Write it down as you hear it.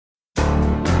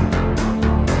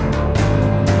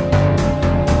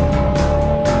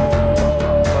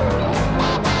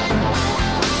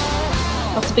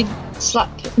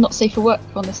Slack, not safe for work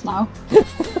on this now.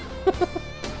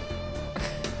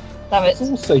 Damn it. It's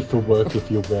all safe for work if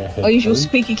you wear headphones. Our usual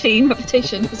squeaky clean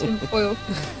reputation has been foiled.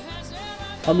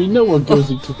 I mean, no one goes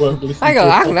into work listening Hang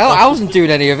to on, I wasn't doing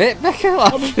any of it.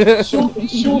 I mean,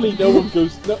 surely no one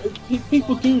goes... No,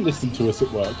 people do listen to us at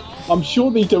work. I'm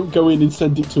sure they don't go in and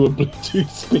send it to a Bluetooth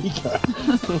speaker.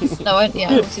 No,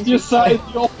 yeah. You're sat in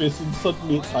the office and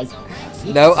suddenly it's like...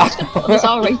 No, It's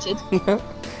R-rated.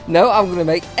 No, I'm going to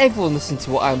make everyone listen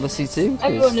to what I'm listening to. 'cause-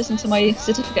 Everyone listen to my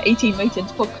Certificate 18 rated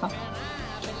podcast.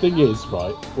 Thing is,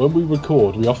 right, when we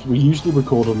record, we usually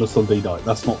record on a Sunday night.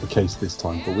 That's not the case this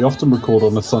time, but we often record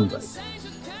on a Sunday.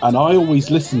 And I always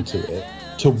listen to it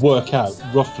to work out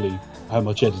roughly how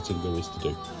much editing there is to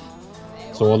do.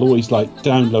 So I'll always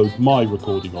download my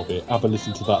recording of it, have a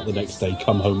listen to that the next day,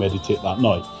 come home, edit it that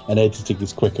night. And editing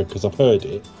is quicker because I've heard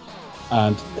it,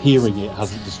 and hearing it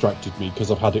hasn't distracted me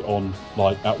because I've had it on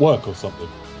at work or something.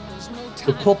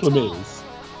 The problem is,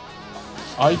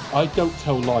 I don't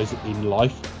tell lies in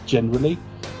life, generally.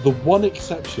 The one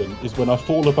exception is when I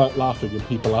fall about laughing and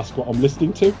people ask what I'm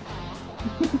listening to.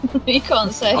 You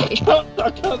can't say.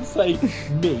 I can't say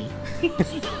me.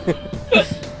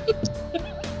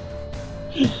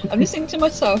 I'm listening to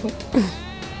myself.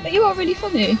 But you are really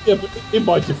funny. Yeah, but in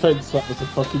my defence, that was a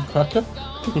fucking cracker.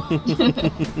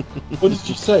 What did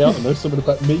you say? I don't know, something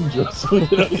about ninja or something.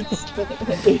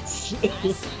 It's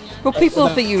Well, people will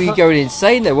think you were going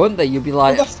insane though, won't they? You'll be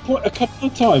like... That's what, a couple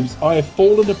of times I have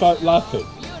fallen about laughing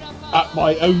at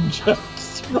my own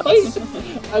jokes, right?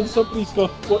 And somebody's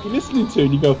gone, what are you listening to?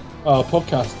 And you go,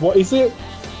 podcast, what is it?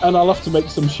 And I'll have to make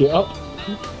some shit up.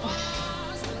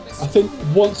 I think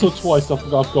once or twice I've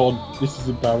gone, this is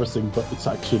embarrassing, but it's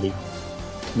actually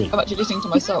me. I'm actually listening to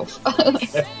myself.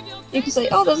 You can say,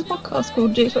 oh, there's a podcast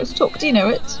called Do You Expect to Talk? Do you know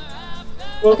it?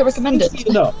 Well, I can recommend it.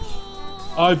 strangely enough,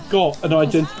 I've got an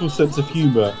identical sense of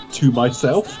humour to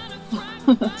myself.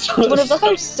 One of the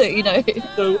hosts, you know.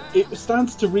 So it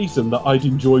stands to reason that I'd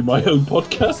enjoy my own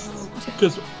podcasts,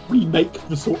 because we make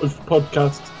the sort of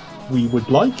podcast we would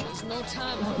like.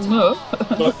 No.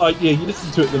 But you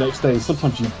listen to it the next day, and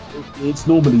sometimes it's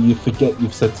normally you forget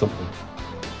you've said something.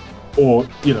 Or,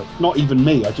 not even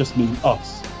me, I just mean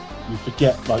us. You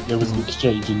forget, there was an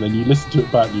exchange, and then you listen to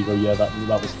it back and you go, yeah,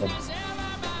 that was fun.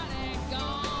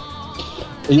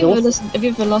 Have you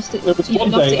ever lost it? There was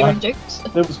one day.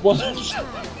 There was one. There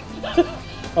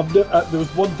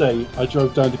was one day I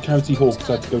drove down to County Hall because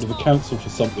I had to go to the council for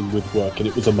something with work, and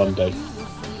it was a Monday.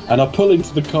 And I pull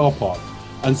into the car park,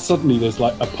 and suddenly there's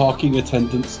a parking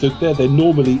attendant stood there. There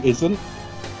normally isn't,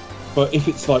 but if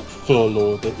it's full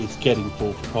or that it's getting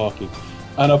full for parking,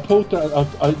 and I pulled down,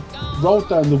 I rolled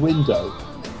down the window.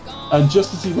 And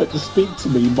just as he went to speak to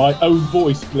me, my own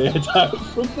voice blared out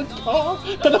from the car,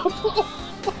 and I thought,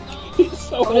 it's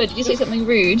so obvious. Did you say something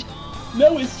rude?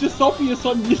 No, it's just obvious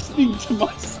I'm listening to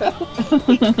myself.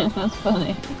 That's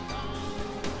funny.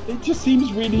 It just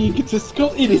seems really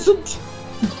egotistical. It isn't.